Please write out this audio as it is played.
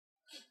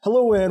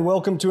Hello and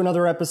welcome to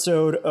another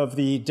episode of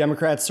the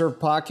Democrats Serve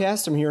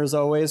podcast. I'm here as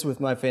always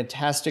with my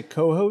fantastic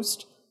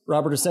co-host,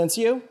 Robert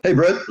Asencio. Hey,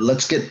 Brett,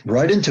 let's get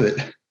right into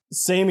it.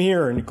 Same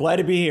here and glad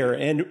to be here.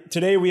 And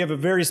today we have a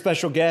very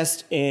special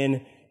guest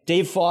in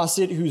Dave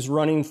Fawcett, who's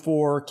running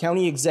for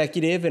county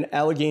executive in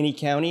Allegheny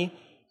County.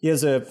 He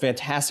has a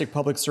fantastic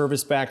public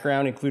service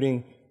background,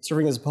 including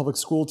serving as a public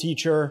school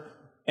teacher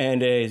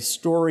and a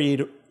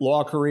storied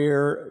law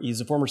career. He's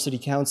a former city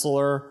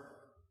councilor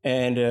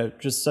and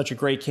just such a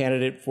great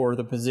candidate for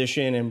the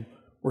position. And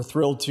we're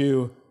thrilled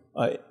to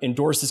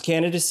endorse his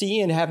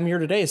candidacy and have him here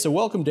today. So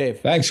welcome, Dave.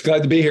 Thanks.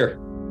 Glad to be here.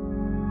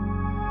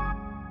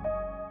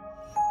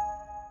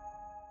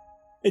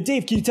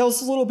 Dave, can you tell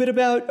us a little bit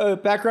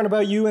about background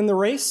about you and the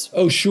race?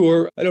 Oh,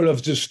 sure. I don't know if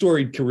it's a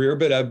storied career,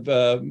 but I've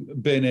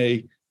been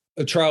a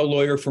trial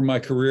lawyer for my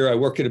career. I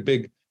work at a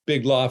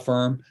big law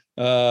firm.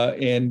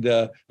 And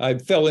I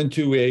fell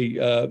into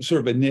a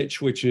sort of a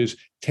niche, which is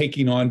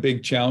taking on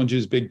big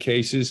challenges, big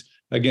cases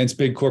against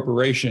big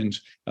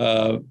corporations,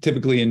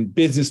 typically in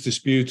business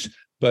disputes,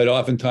 but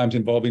oftentimes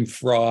involving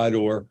fraud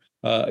or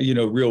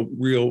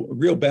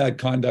real bad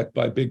conduct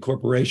by big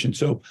corporations.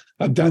 So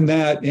I've done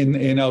that,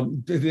 and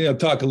I'll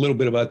talk a little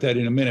bit about that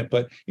in a minute.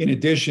 But in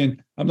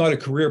addition, I'm not a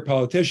career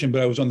politician,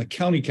 but I was on the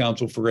county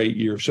council for 8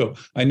 years. So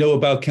I know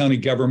about county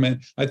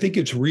government. I think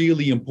it's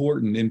really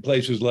important in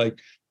places like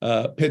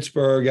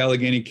Pittsburgh,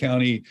 Allegheny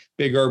County,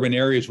 big urban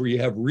areas where you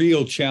have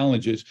real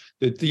challenges,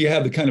 that you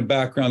have the kind of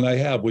background I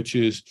have, which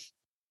is,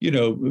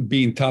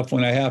 being tough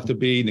when I have to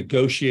be,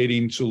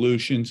 negotiating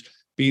solutions,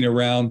 being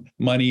around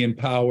money and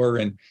power,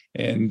 and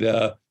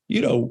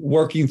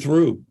working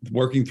through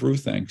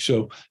things.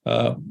 So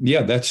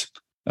that's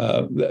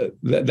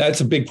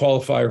a big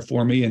qualifier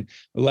for me. And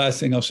the last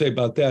thing I'll say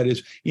about that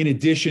is, in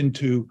addition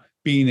to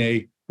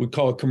being we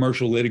call it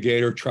commercial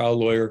litigator, trial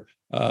lawyer,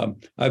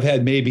 I've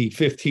had maybe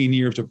 15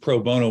 years of pro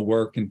bono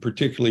work, and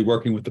particularly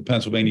working with the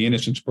Pennsylvania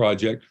Innocence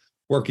Project,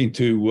 working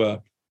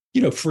to,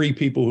 free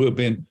people who have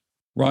been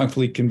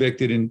wrongfully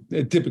convicted and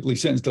typically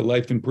sentenced to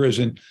life in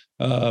prison,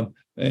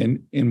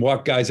 and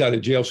walk guys out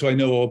of jail. So I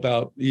know all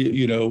about,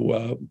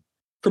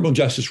 criminal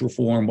justice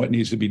reform, what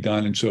needs to be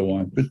done, and so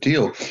on. Good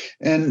deal.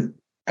 And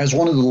as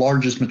one of the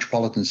largest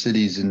metropolitan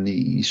cities in the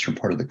eastern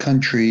part of the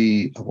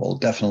country, well,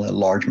 definitely a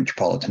large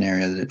metropolitan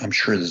area, I'm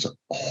sure there's a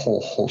whole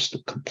host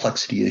of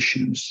complexity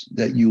issues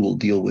that you will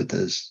deal with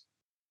as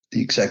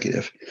the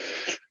executive.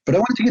 But I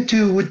wanted to get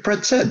to what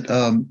Brett said.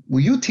 Were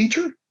you a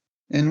teacher?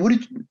 And what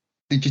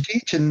did you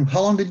teach? And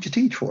how long did you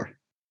teach for?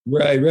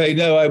 Right.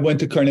 No, I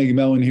went to Carnegie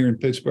Mellon here in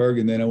Pittsburgh,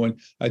 and then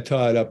I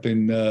taught up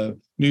in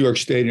New York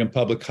State in a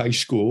public high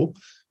school.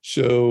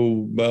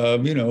 So,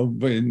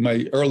 in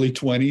my early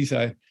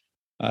 20s,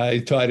 I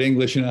taught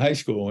English in high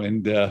school,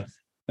 and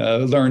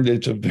learned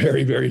it's a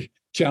very, very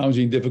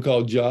challenging,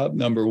 difficult job,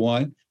 number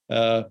one.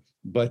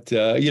 But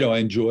I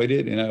enjoyed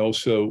it. And I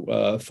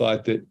also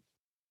thought that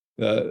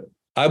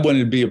I wanted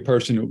to be a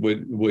person who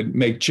would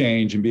make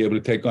change and be able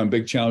to take on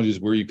big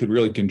challenges where you could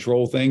really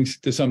control things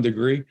to some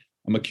degree.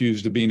 I'm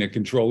accused of being a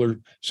controller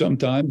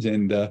sometimes.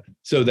 And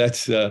so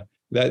that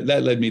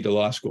led me to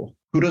law school.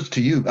 Kudos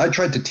to you. I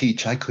tried to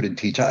teach. I couldn't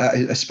teach.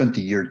 I spent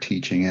a year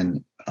teaching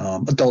in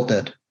adult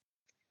ed.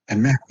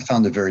 And man, I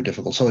found it very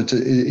difficult. So it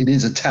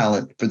is a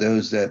talent for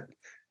those that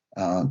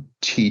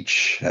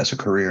teach as a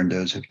career and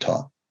those who've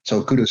taught.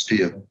 So kudos to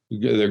you.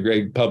 They're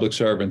great public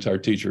servants, our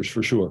teachers,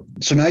 for sure.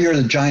 So now you're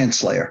the giant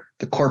slayer,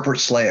 the corporate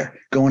slayer,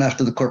 going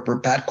after the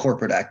bad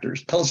corporate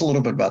actors. Tell us a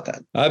little bit about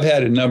that. I've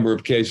had a number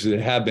of cases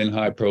that have been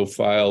high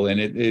profile, and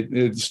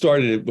it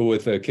started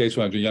with a case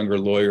when I was a younger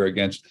lawyer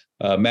against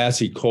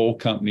Massey Coal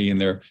Company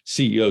and their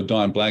CEO,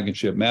 Don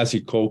Blankenship.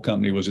 Massey Coal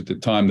Company was at the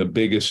time the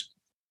biggest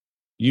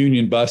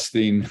union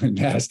busting,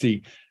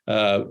 nasty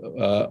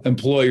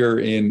employer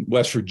in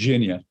West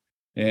Virginia.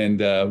 And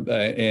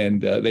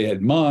they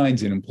had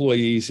mines and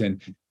employees, and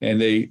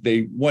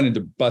they wanted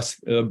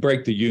to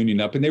break the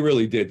union up, and they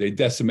really did. They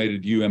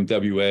decimated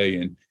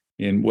UMWA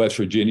in West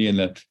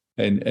Virginia,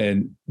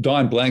 and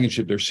Don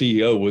Blankenship, their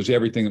CEO, was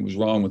everything that was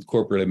wrong with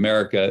corporate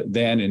America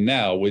then and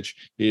now, which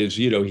is,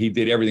 he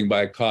did everything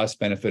by a cost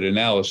benefit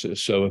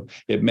analysis. So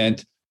it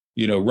meant,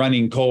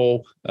 running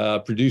coal,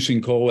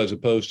 producing coal as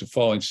opposed to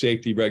following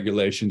safety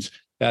regulations.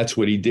 That's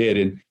what he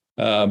did,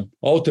 and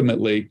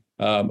ultimately,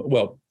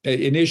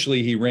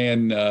 initially, he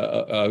ran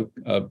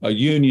a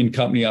union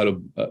company out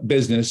of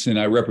business, and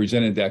I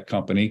represented that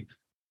company.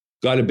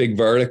 Got a big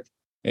verdict,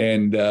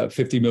 and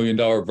 $50 million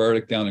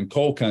verdict down in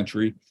coal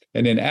country.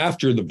 And then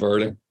after the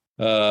verdict,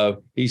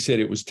 he said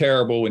it was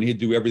terrible, and he'd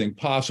do everything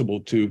possible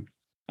to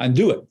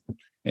undo it.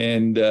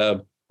 And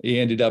he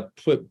ended up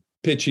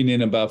pitching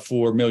in about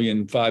 $5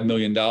 million,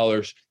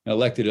 and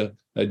elected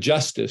a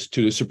justice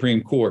to the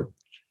Supreme Court.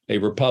 A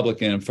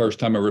Republican, first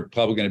time a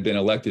Republican had been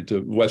elected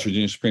to West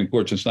Virginia Supreme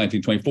Court since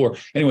 1924.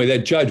 Anyway, that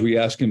judge, we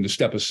asked him to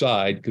step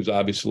aside because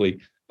obviously,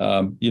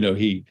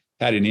 he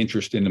had an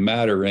interest in the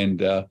matter, and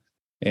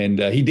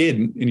he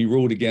didn't, and he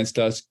ruled against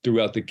us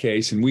throughout the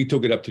case. And we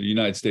took it up to the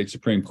United States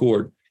Supreme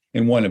Court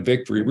and won a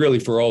victory, really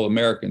for all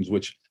Americans,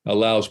 which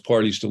allows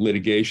parties to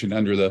litigation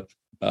under the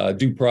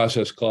due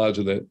process clause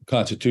of the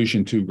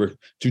Constitution to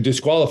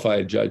disqualify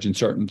a judge in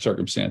certain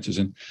circumstances.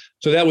 And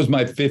so that was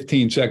my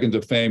 15 seconds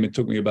of fame. It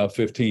took me about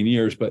 15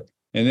 years,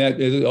 and that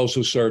it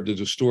also served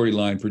as a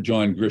storyline for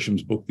John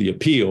Grisham's book, The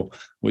Appeal,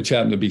 which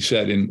happened to be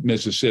set in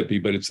Mississippi,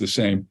 but it's the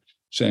same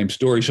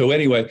story. So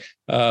anyway,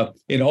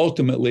 and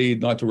ultimately,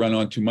 not to run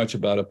on too much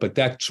about it, but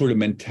that sort of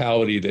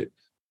mentality that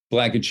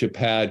Blankenship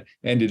had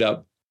ended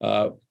up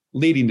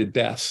leading to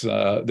deaths.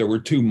 There were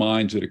 2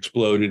 mines that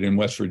exploded in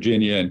West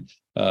Virginia, and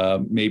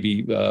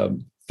maybe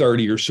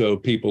 30 or so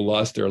people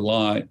lost their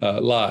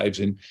lives.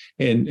 And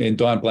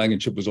Don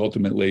Blankenship was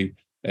ultimately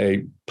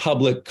a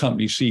public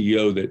company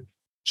CEO that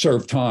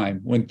served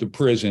time, went to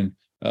prison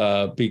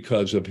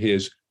because of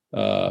his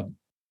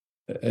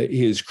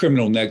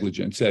criminal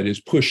negligence, that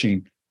is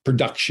pushing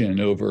production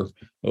over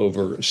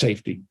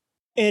safety.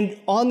 And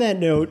on that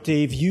note,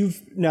 Dave,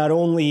 you've not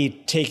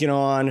only taken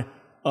on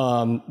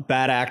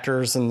bad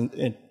actors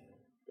and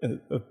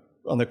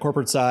on the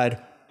corporate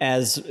side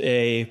as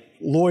a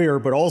lawyer,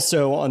 but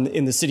also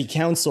in the city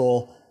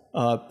council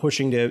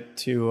pushing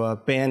to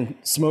ban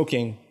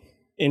smoking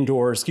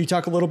indoors. Can you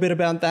talk a little bit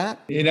about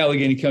that? In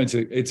Allegheny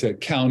County, it's a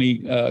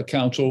county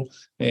council,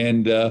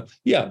 and so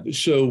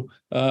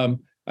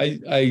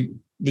I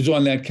was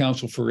on that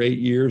council for 8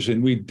 years,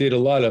 and we did a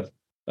lot of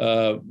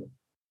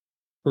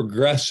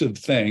progressive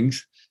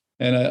things.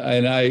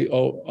 And I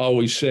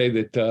always say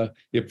that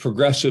if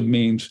progressive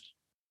means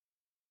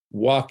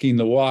walking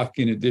the walk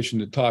in addition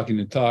to talking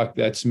the talk,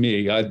 that's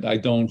me. I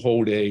don't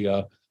hold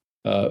a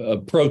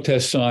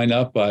protest sign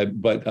up,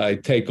 but I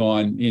take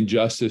on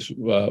injustice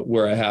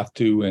where I have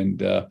to.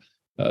 And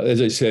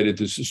as I said at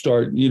the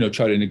start,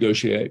 try to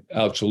negotiate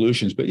out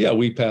solutions. But yeah,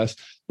 we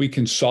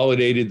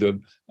consolidated the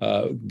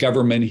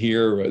government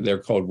here. They're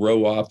called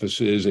row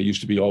offices. They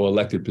used to be all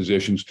elected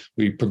positions.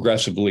 We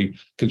progressively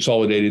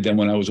consolidated them.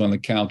 When I was on the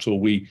council,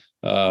 we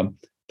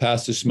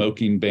passed a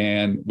smoking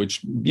ban,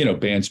 which,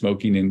 banned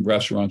smoking in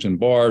restaurants and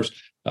bars.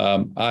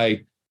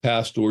 I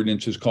passed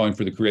ordinances calling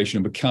for the creation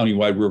of a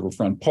countywide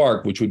riverfront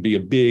park, which would be a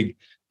big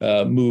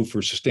move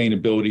for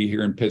sustainability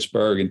here in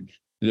Pittsburgh, and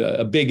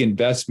a big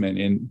investment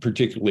in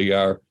particularly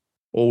our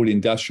old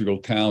industrial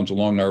towns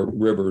along our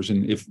rivers.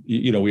 And if,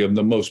 we have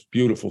the most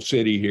beautiful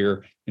city here,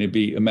 and it'd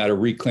be a matter of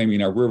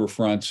reclaiming our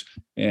riverfronts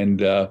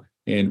and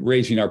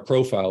raising our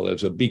profile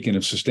as a beacon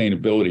of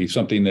sustainability,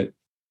 something that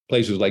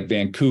places like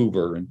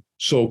Vancouver and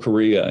Seoul,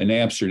 Korea, and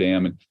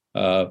Amsterdam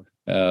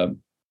and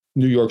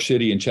New York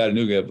City and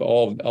Chattanooga have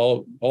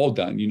all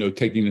done,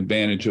 taking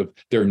advantage of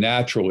their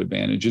natural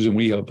advantages, and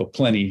we have a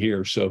plenty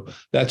here. So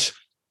that's,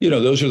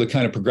 those are the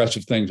kind of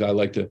progressive things I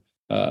like to,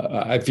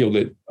 I feel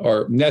that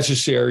are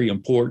necessary,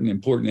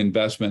 important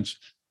investments,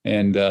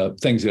 and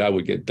things that I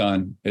would get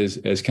done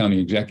as county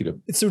executive.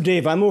 So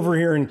Dave, I'm over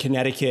here in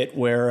Connecticut,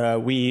 where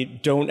we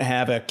don't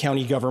have a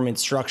county government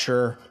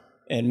structure,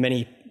 and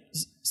many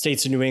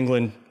states in New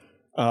England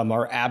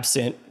are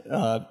absent.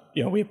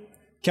 We have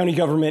county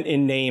government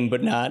in name,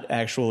 but not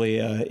actually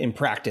in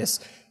practice.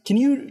 Can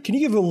you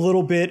give a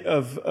little bit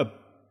of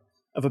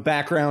a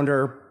background,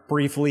 or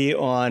briefly,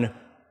 on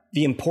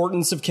the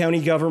importance of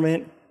county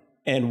government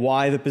and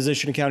why the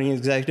position of county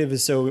executive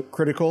is so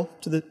critical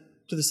to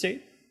the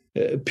state?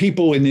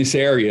 People in this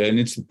area, and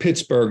it's the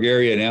Pittsburgh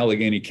area and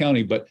Allegheny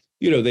County, but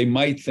they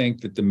might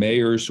think that the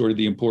mayor is sort of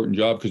the important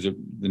job because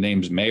the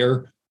name's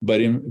mayor.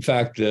 But in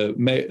fact,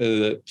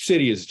 the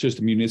city is just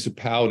a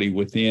municipality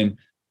within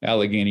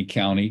Allegheny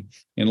County.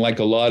 And like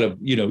a lot of,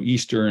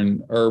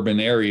 eastern urban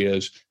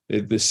areas,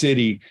 the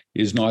city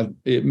is not,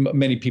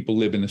 many people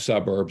live in the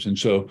suburbs. And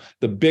so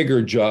the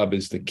bigger job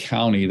is the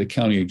county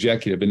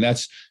executive. And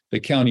that's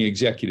the county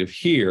executive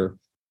here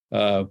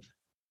serves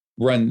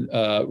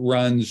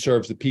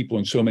the people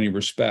in so many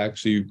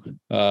respects. You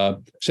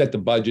set the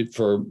budget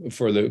for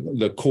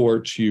the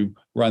courts, you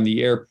run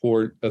the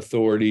airport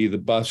authority, the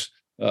bus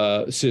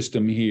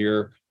system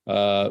here,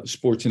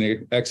 sports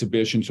and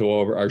exhibitions, so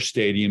all of our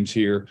stadiums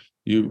here.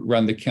 You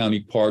run the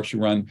county parks, you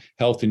run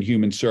health and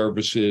human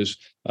services,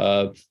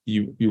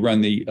 you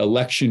run the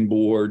election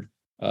board.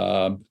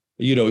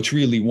 It's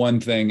really one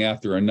thing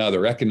after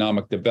another,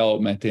 economic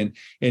development, and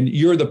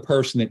you're the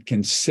person that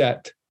can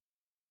set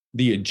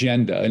the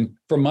agenda. And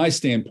from my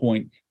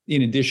standpoint,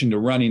 in addition to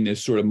running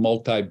this sort of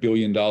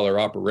multi-billion-dollar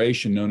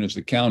operation known as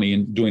the county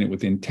and doing it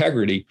with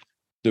integrity,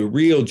 the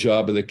real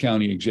job of the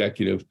county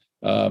executive,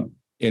 and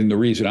the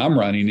reason I'm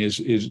running is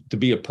to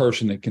be a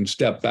person that can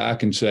step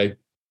back and say,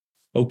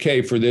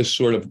 okay, for this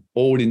sort of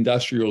old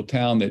industrial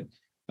town that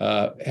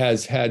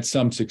has had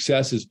some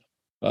successes,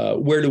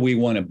 where do we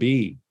want to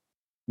be?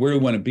 Where do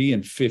we want to be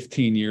in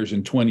 15 years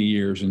and 20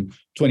 years and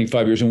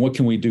 25 years? And what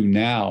can we do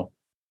now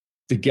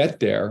to get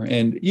there?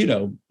 And,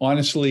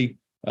 honestly,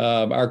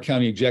 our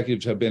county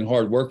executives have been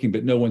hardworking,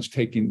 but no one's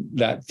taking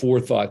that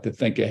forethought to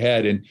think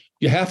ahead. And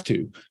you have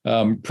to.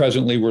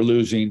 Presently, we're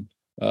losing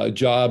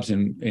jobs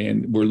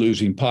and we're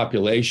losing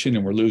population,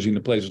 and we're losing to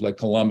places like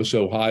Columbus,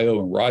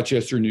 Ohio, and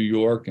Rochester, New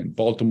York, and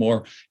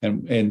Baltimore,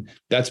 and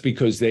that's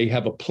because they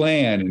have a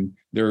plan, and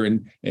they're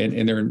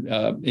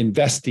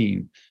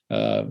investing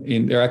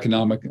in their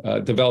economic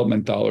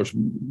development dollars,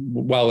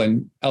 while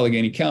in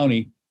Allegheny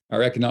County,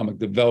 our economic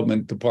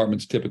development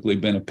department's typically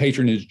been a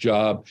patronage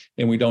job,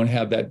 and we don't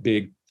have that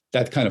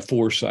kind of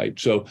foresight.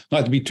 So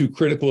not to be too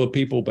critical of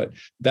people, but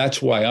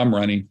that's why I'm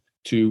running,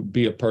 to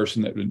be a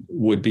person that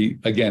would be,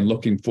 again,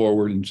 looking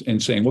forward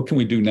and saying, what can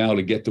we do now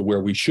to get to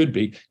where we should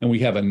be? And we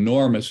have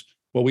enormous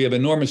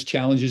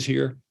challenges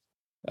here.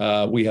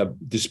 We have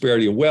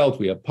disparity of wealth,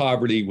 we have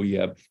poverty, we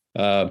have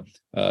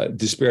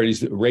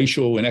disparities,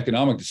 racial and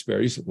economic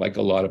disparities, like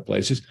a lot of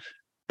places.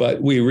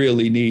 But we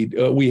really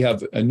we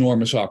have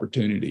enormous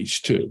opportunities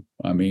too.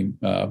 I mean,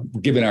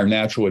 given our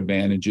natural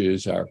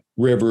advantages, our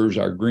rivers,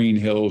 our green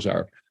hills,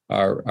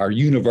 our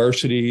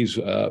universities,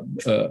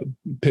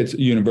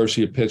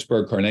 University of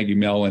Pittsburgh, Carnegie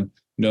Mellon,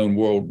 known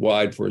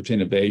worldwide for its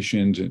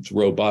innovations, its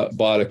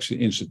robotics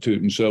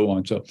institute, and so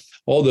on. So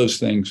all those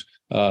things,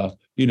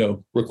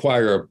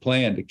 require a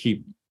plan to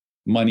keep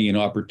money and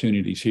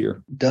opportunities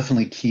here.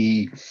 Definitely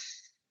key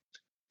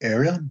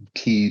area,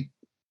 key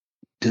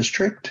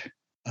district,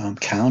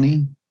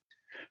 county,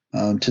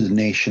 to the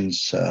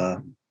nation's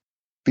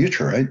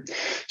future, right?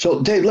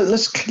 So, Dave,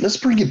 let's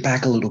bring it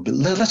back a little bit.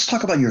 Let's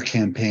talk about your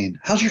campaign.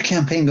 How's your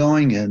campaign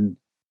going, and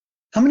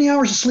how many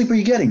hours of sleep are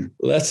you getting?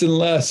 Less and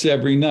less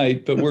every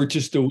night, but we're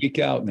just a week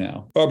out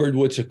now. Robert,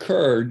 what's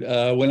occurred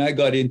when I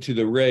got into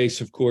the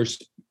race, of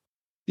course,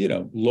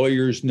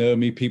 lawyers know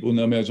me, people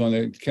know me. I was on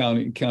the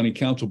county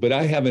council, but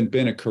I haven't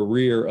been a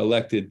career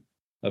elected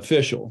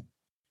official.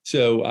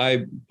 So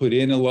I put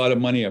in a lot of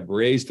money. I've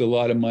raised a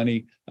lot of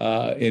money,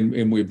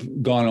 and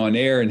we've gone on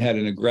air and had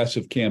an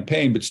aggressive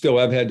campaign. But still,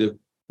 I've had to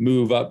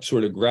move up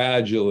sort of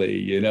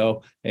gradually,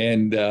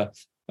 And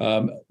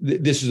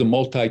this is a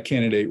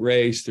multi-candidate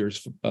race.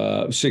 There's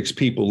 6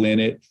 people in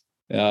it,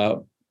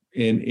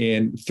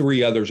 and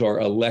 3 others are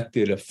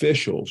elected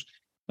officials.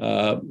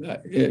 I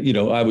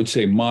would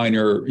say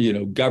minor,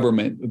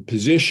 government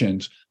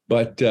positions.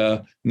 But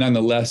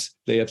nonetheless,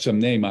 they have some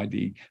name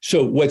ID.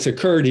 So what's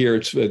occurred here,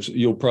 it's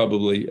you'll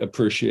probably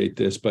appreciate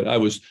this, but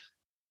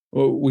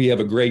we have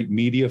a great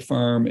media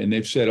firm, and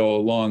they've said all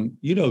along,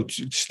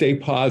 stay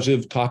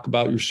positive, talk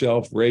about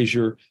yourself, raise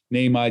your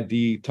name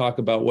ID, talk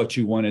about what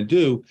you want to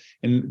do.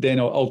 And then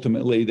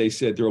ultimately they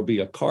said there'll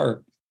be a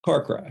car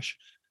crash.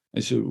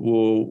 I said,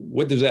 well,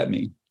 what does that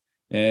mean?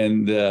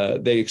 And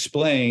they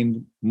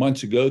explained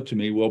months ago to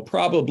me, well,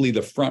 probably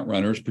the front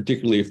runners,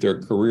 particularly if they're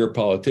career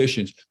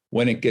politicians,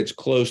 when it gets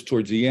close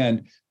towards the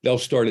end, they'll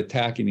start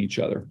attacking each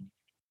other.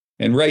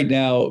 And right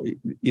now,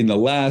 in the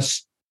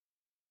last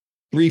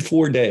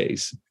 3-4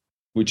 days,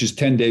 which is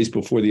 10 days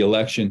before the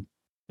election,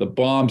 the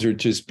bombs are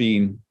just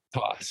being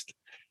tossed.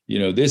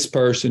 This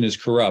person is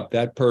corrupt.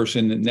 That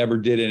person never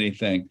did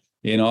anything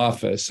in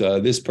office.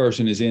 This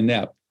person is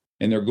inept.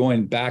 And they're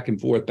going back and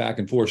forth, back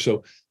and forth.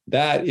 So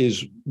that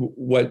is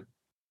what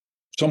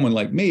someone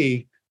like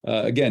me,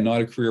 again, not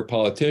a career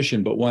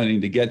politician, but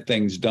wanting to get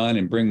things done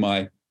and bring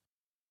my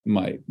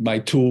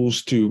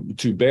tools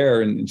to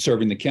bear in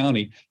serving the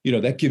county,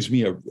 that gives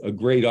me a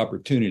great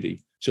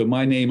opportunity. So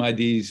my name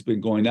ID has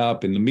been going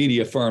up, and the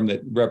media firm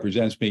that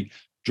represents me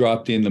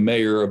dropped in the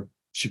mayor of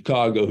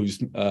Chicago,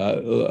 who's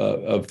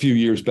a few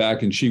years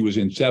back, and she was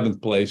in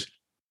 7th place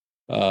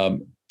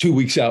 2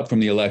 weeks out from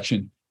the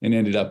election and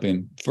ended up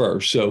in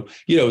 1st. So,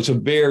 it's a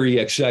very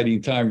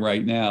exciting time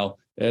right now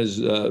as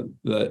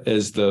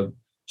the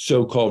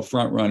so-called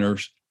front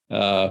runners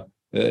are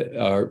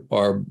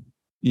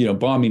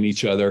bombing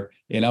each other,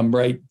 and I'm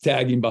right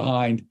tagging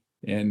behind,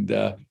 and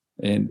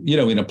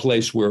in a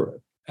place where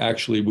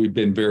actually we've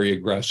been very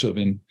aggressive,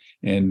 and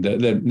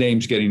the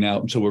name's getting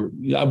out, and so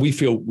we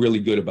feel really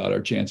good about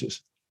our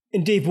chances.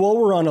 And Dave, while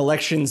we're on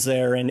elections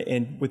there,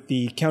 and with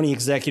the county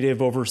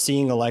executive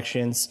overseeing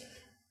elections,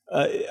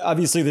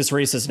 obviously this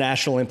race has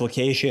national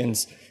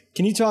implications.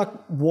 Can you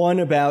talk, 1,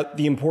 about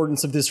the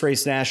importance of this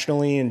race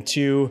nationally, and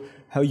 2,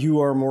 how you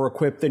are more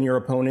equipped than your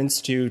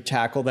opponents to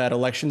tackle that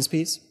elections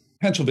piece?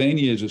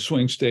 Pennsylvania is a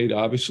swing state,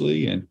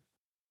 obviously, and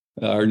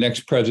our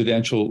next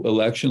presidential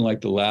election, like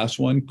the last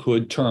one,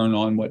 could turn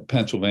on what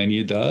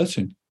Pennsylvania does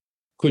and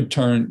could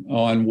turn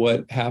on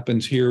what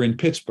happens here in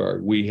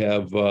Pittsburgh. We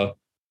have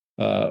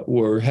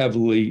we're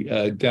heavily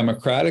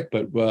Democratic,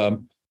 but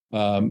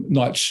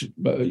not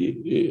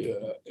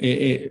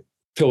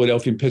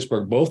Philadelphia and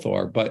Pittsburgh both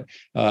are, but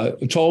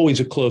it's always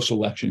a close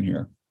election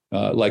here,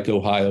 like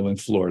Ohio and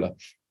Florida.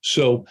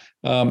 So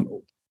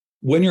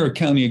when you're a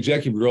county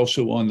executive, you're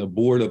also on the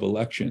board of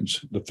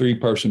elections, the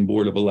 3-person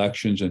board of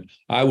elections. And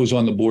I was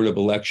on the board of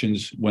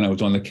elections when I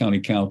was on the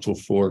county council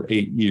for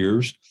 8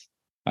 years.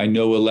 I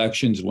know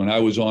elections. When I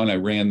was on, I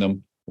ran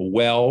them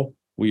well.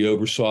 We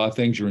oversaw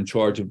things. You're in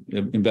charge of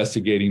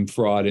investigating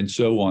fraud and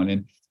so on.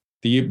 And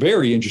the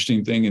very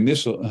interesting thing in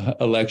this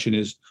election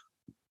is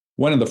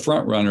one of the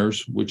front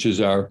runners, which is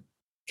our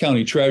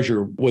county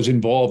treasurer, was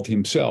involved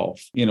himself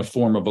in a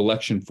form of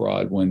election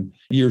fraud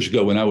years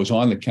ago when I was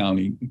on the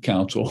county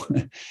council.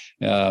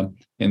 And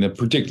the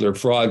particular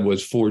fraud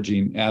was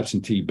forging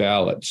absentee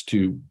ballots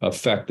to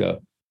affect a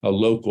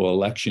local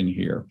election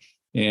here.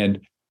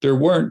 And there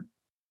weren't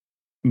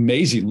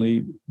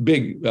amazingly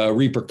big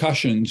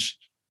repercussions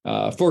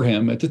for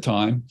him at the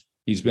time.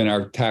 He's been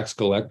our tax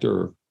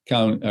collector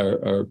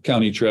or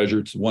county treasurer.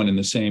 It's one and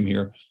the same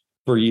here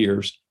for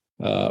years.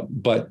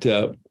 But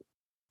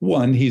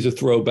one, he's a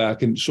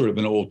throwback and sort of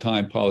an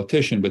old-time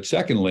politician. But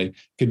secondly,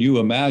 can you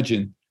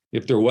imagine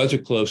if there was a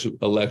close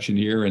election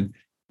year and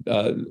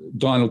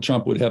Donald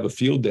Trump would have a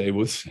field day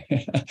with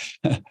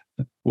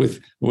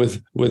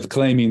with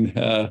claiming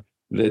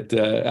that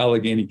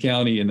Allegheny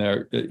County and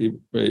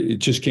it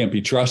just can't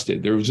be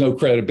trusted. There was no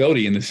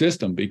credibility in the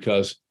system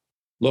because,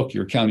 look,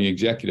 your county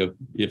executive,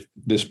 if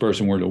this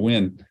person were to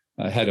win,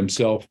 had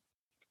himself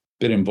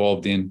been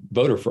involved in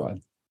voter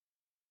fraud.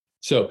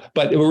 So,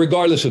 but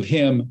regardless of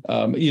him,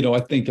 I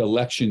think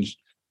elections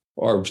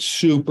are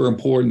super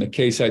important. The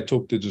case I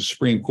took to the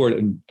Supreme Court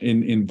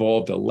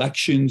involved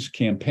elections,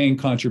 campaign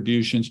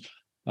contributions.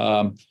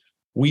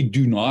 We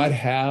do not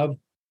have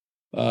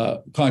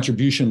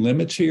contribution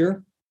limits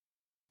here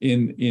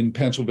in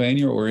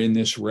Pennsylvania or in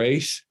this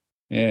race.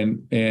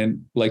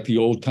 And like the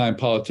old time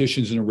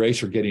politicians in a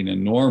race are getting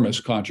enormous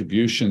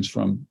contributions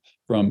from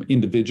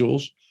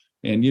individuals.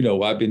 And,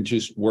 I've been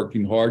just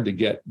working hard to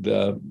get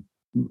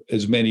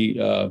as many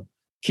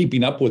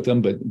keeping up with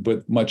them,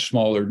 but much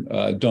smaller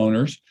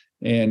donors.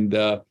 And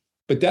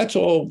but that's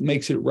all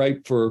makes it right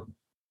for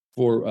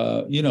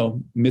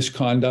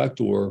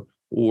misconduct or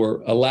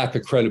a lack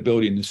of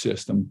credibility in the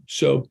system.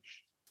 So,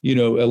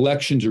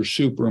 elections are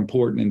super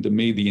important. And to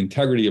me, the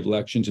integrity of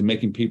elections and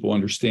making people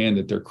understand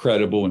that they're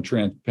credible and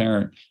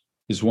transparent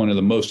is one of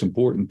the most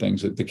important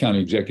things that the county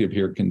executive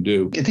here can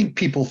do. I think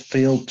people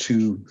fail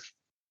to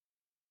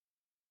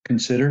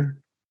consider,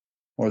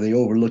 or they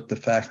overlook the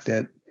fact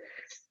that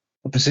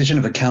a position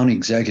of a county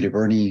executive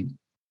or any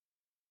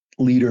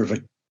leader of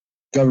a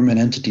government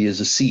entity is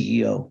a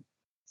CEO.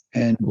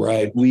 And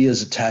right. We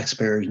as a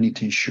taxpayers need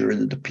to ensure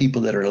that the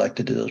people that are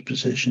elected to those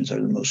positions are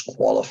the most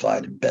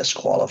qualified and best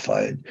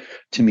qualified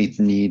to meet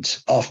the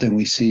needs. Often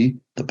we see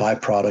the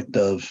byproduct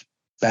of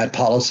bad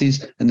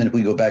policies. And then if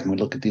we go back and we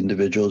look at the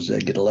individuals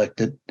that get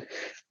elected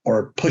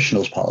or pushing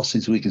those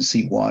policies, we can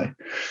see why.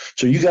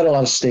 So you got a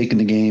lot of stake in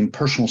the game,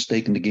 personal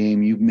stake in the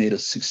game. You've made an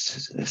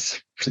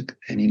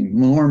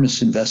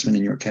enormous investment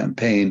in your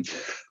campaign.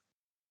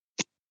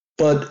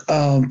 But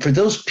for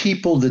those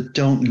people that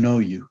don't know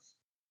you,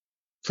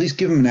 please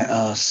give them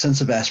a sense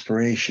of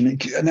aspiration.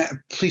 And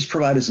please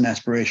provide us an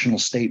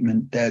aspirational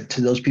statement that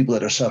to those people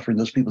that are suffering,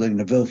 those people that are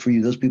going to vote for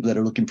you, those people that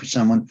are looking for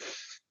someone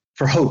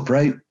for hope,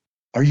 right?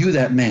 Are you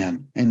that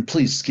man? And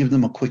please give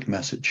them a quick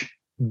message.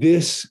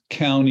 This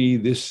county,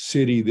 this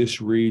city,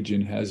 this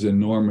region has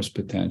enormous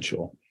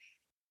potential.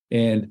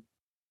 And,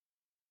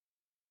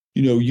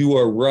 you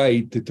are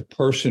right that the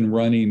person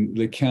running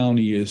the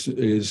county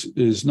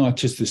is not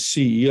just the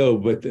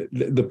CEO, but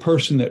the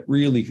person that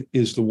really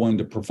is the one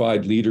to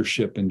provide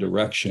leadership and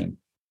direction.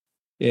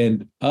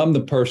 And I'm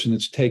the person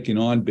that's taken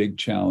on big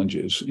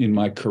challenges in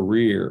my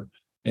career.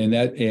 And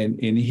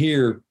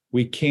here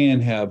we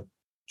can have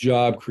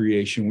job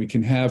creation. We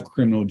can have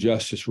criminal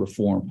justice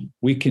reform.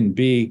 We can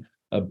be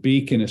a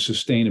beacon of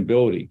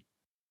sustainability,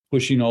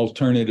 pushing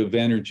alternative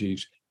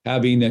energies,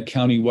 having a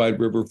countywide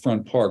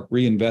riverfront park,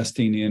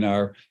 reinvesting in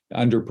our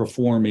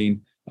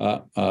underperforming,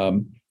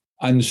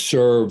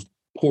 unserved,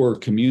 poor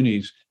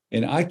communities.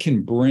 And I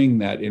can bring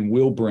that and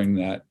will bring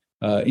that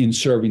in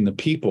serving the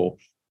people.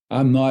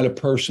 I'm not a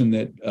person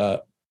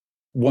that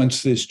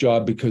wants this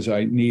job because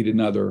I need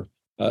another,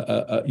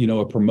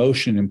 a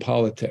promotion in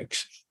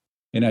politics.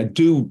 And I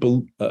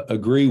do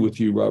agree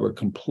with you, Robert,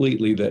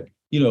 completely that,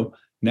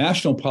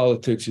 national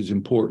politics is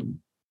important,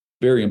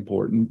 very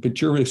important, but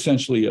you're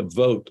essentially a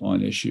vote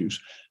on issues.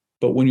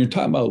 But when you're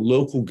talking about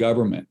local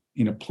government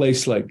in a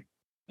place like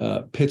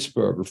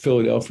Pittsburgh or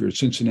Philadelphia or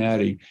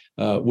Cincinnati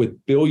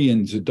with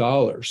billions of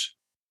dollars,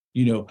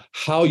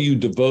 how you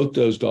devote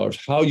those dollars,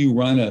 how you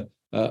run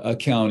a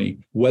county,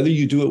 whether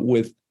you do it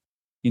with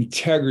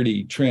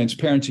integrity,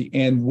 transparency,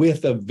 and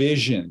with a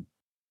vision,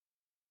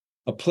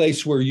 a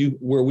place where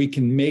we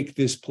can make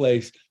this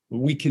place,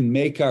 we can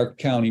make our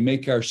county,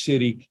 make our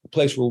city a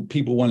place where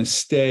people want to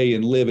stay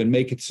and live and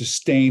make it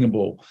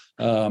sustainable,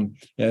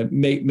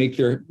 make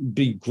there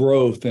be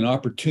growth and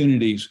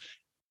opportunities.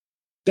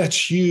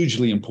 That's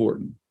hugely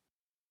important.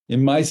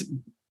 In my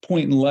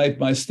point in life,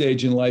 my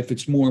stage in life,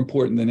 it's more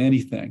important than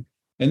anything.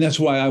 And that's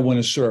why I want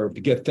to serve,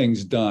 to get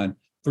things done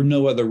for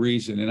no other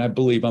reason. And I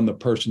believe I'm the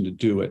person to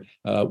do it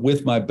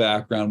with my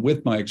background,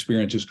 with my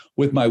experiences,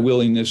 with my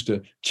willingness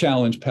to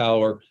challenge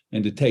power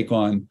and to take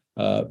on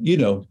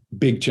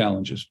big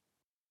challenges.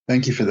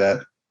 Thank you for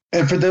that.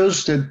 And for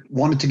those that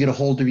wanted to get a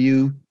hold of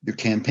you, your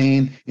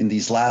campaign in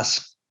these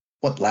last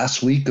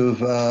week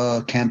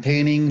of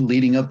campaigning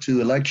leading up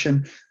to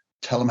election,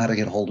 tell them how to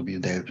get a hold of you,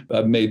 Dave.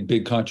 I've made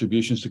big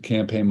contributions to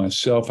campaign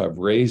myself. I've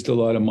raised a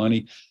lot of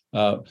money.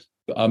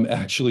 I'm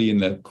actually in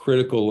the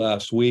critical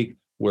last week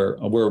where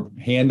we're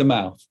hand to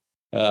mouth.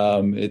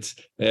 It's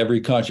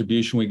every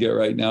contribution we get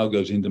right now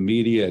goes into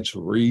media. It's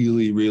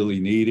really,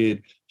 really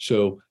needed.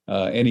 So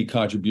any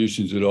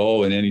contributions at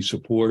all and any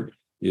support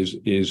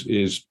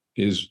is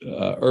is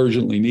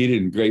urgently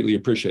needed and greatly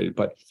appreciated.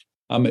 But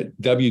I'm at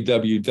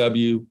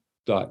www.fawcett,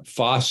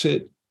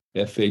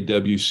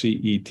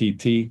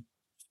 FAWCETT,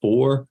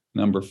 4,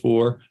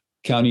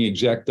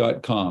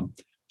 countyexec.com.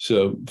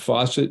 So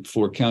Fawcett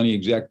for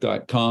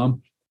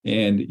countyexec.com.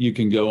 And you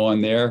can go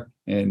on there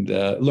and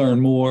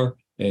learn more,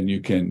 and you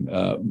can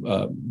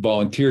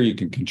volunteer, you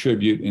can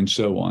contribute, and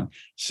so on.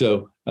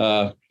 So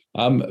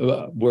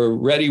we're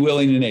ready,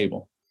 willing, and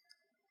able.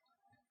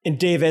 And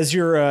Dave, as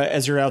you're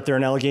out there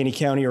in Allegheny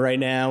County right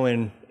now,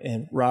 and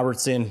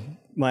Robertson,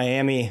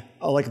 Miami,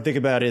 all I can think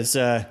about is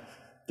the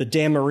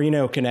Dan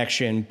Marino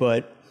connection.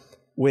 But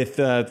with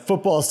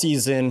football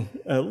season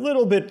a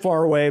little bit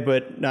far away,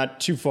 but not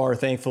too far,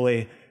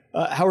 thankfully,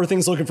 how are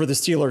things looking for the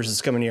Steelers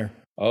this coming year?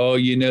 Oh,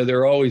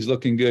 they're always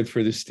looking good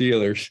for the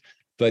Steelers.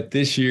 But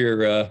this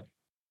year,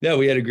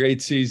 we had a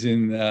great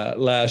season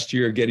last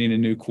year, getting a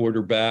new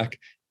quarterback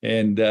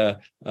and a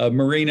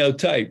Marino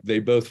type. They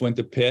both went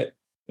to Pitt.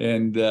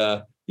 And,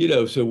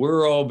 so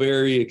we're all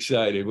very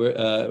excited.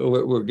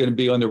 We're going to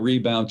be on the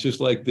rebound, just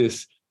like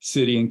this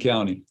city and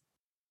county.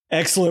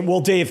 Excellent.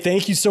 Well, Dave,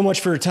 thank you so much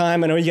for your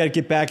time. I know you got to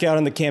get back out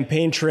on the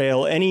campaign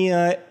trail.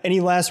 Any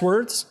last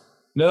words?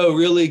 No,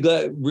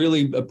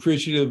 really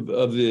appreciative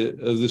of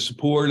the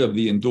support, of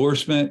the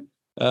endorsement.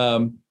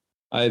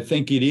 I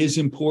think it is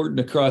important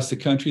across the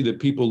country that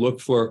people look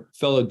for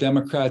fellow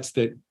Democrats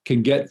that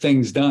can get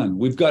things done.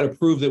 We've got to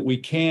prove that we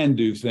can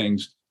do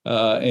things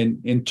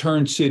and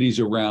turn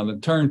cities around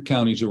and turn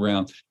counties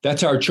around.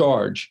 That's our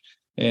charge.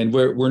 And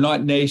we're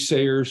not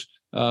naysayers.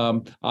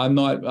 I'm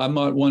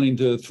not wanting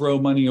to throw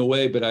money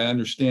away, but I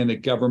understand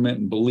that government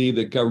and believe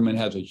that government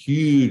has a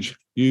huge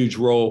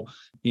role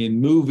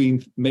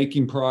in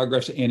making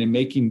progress and in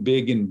making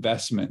big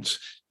investments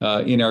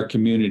in our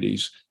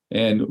communities.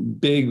 And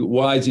big,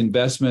 wise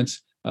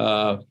investments,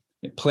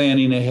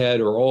 planning ahead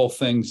are all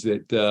things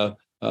that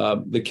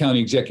the county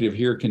executive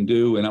here can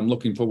do. And I'm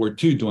looking forward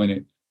to doing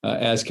it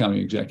as county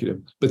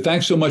executive. But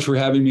thanks so much for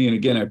having me. And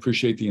again, I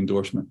appreciate the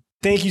endorsement.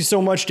 Thank you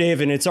so much,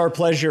 Dave. And it's our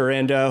pleasure.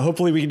 And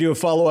hopefully we can do a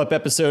follow-up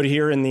episode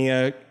here in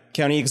the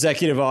county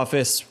executive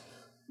office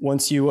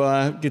once you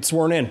get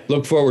sworn in.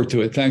 Look forward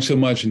to it. Thanks so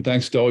much. And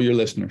thanks to all your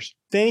listeners.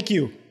 Thank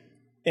you.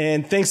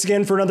 And thanks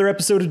again for another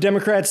episode of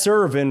Democrats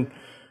Serve. And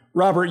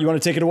Robert, you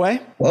want to take it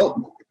away?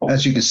 Well,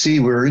 as you can see,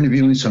 we're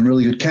interviewing some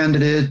really good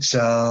candidates.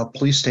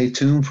 Please stay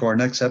tuned for our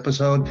next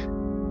episode.